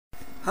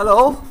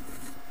Hello,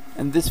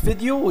 in this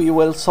video we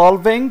will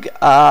solving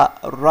a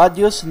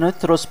radius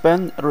net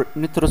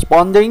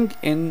responding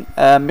in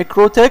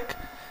mikrotik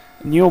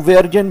new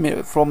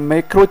version from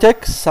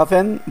mikrotik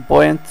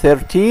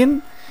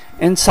 7.13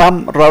 in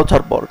some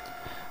router board.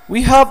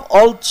 We have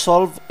alt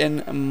solve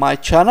in my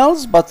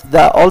channels, but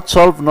the alt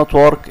solve not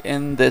work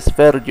in this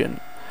version.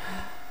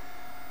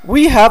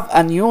 We have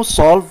a new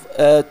solve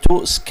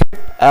to skip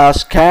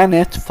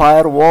scnat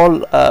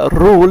firewall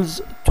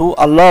rules to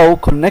allow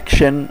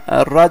connection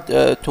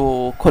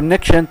to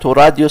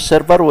radio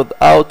server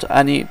without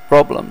any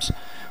problems.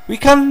 We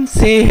can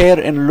see here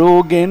in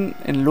log the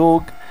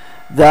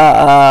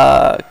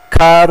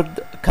card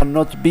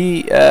cannot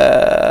be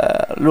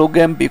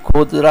login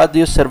because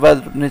radio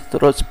server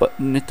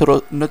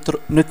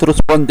not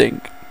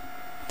responding.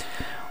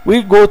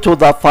 We go to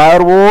the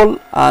firewall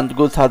and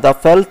go to the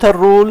filter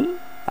rule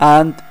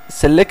and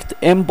select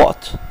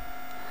input.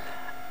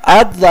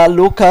 Add the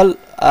local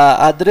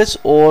address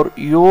or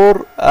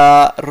your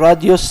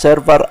radio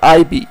server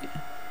IP.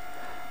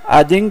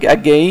 Adding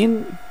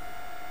again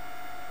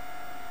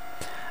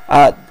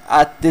at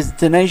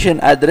destination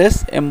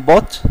address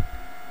input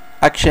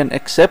action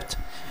accept.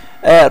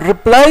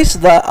 Replace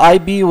the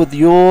IP with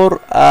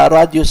your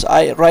radius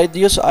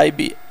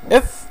IP.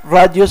 If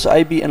radius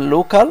IP in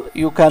local,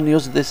 you can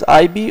use this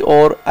IP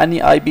or any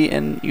IP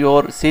in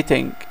your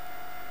setting.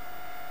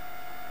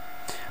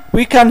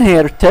 We can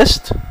here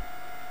test.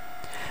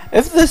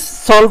 If this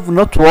solve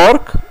not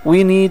work,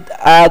 we need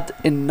add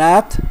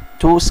scnat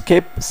to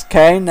skip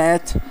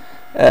scnat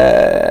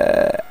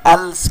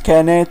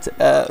scnat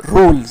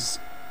rules.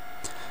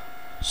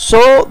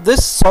 So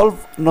this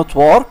solve not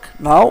work.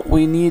 Now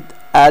we need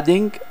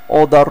adding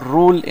other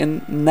rule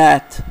in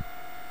NAT.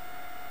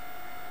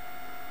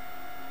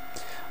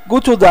 Go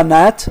to the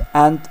NAT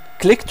and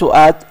click to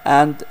add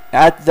and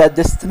add the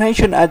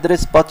destination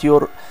address but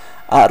your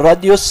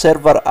radio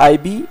server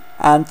IP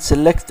and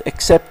select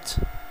accept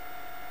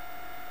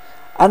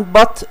and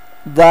but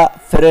the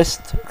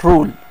first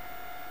rule.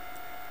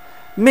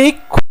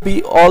 Make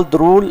copy old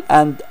rule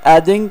and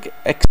adding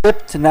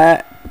accept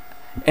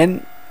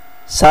in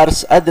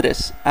source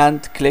address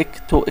and click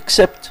to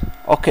accept.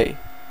 Okay.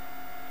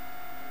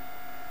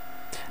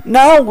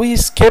 Now we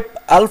skip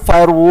all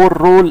firewall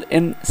rule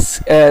in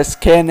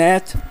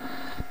scnat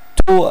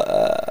to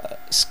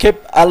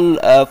skip all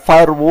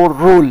firewall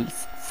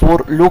rules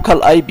for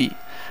local IP.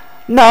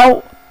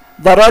 Now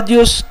the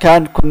radius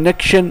can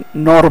connection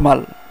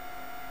normal.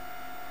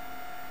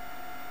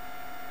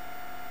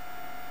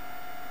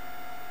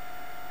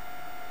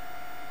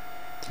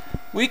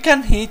 We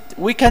can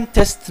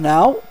test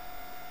now.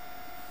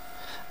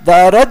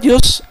 The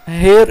radius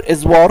here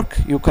is work.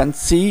 You can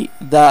see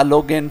the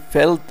login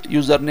field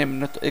username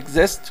not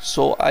exist,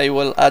 so I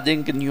will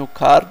adding a new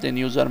card in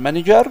user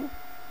manager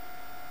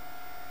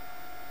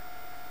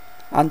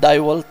and I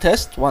will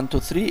test 1 2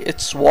 3.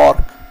 It's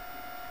work.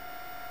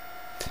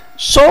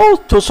 So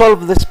to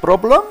solve this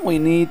problem we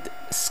need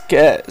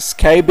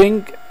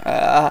skipping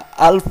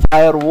all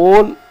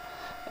firewall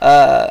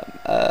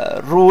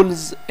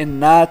rules in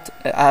NAT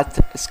at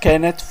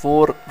scnat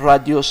for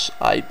radius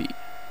IP.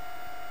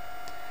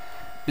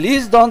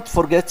 Please don't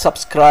forget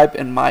subscribe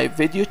in my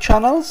video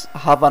channels.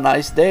 Have a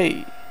nice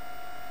day.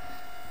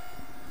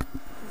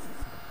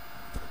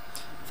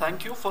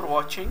 Thank you for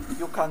watching.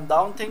 You can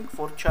downlink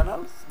for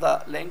channels.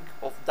 The link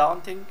of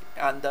downlink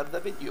under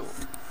the video.